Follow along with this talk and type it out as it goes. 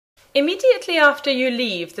Immediately after you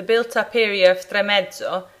leave the built-up area of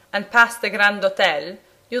Tremezzo and past the Grand Hotel,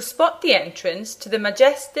 you'll spot the entrance to the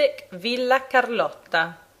majestic Villa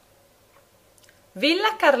Carlotta.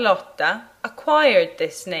 Villa Carlotta acquired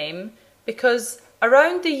this name because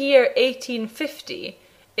around the year 1850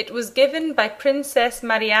 it was given by Princess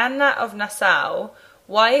Marianna of Nassau,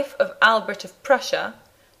 wife of Albert of Prussia,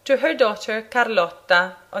 to her daughter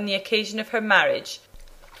Carlotta on the occasion of her marriage.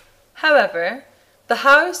 However, the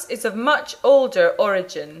house is of much older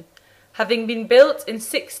origin, having been built in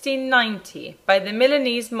 1690 by the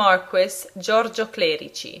Milanese Marquis Giorgio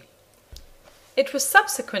Clerici. It was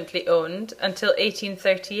subsequently owned, until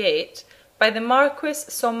 1838, by the Marquis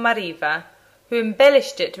Sommariva, who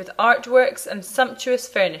embellished it with artworks and sumptuous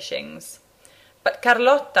furnishings. But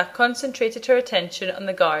Carlotta concentrated her attention on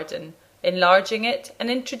the garden, enlarging it and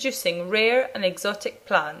introducing rare and exotic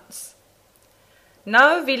plants.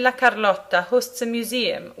 Now Villa Carlotta hosts a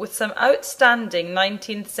museum with some outstanding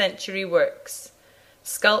 19th century works,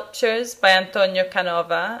 sculptures by Antonio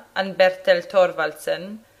Canova and Bertel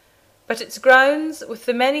Thorvaldsen, but its grounds, with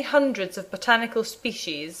the many hundreds of botanical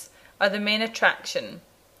species, are the main attraction.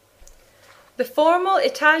 The formal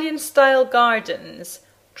Italian-style gardens,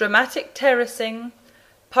 dramatic terracing,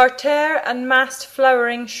 parterre and massed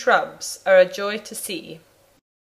flowering shrubs are a joy to see.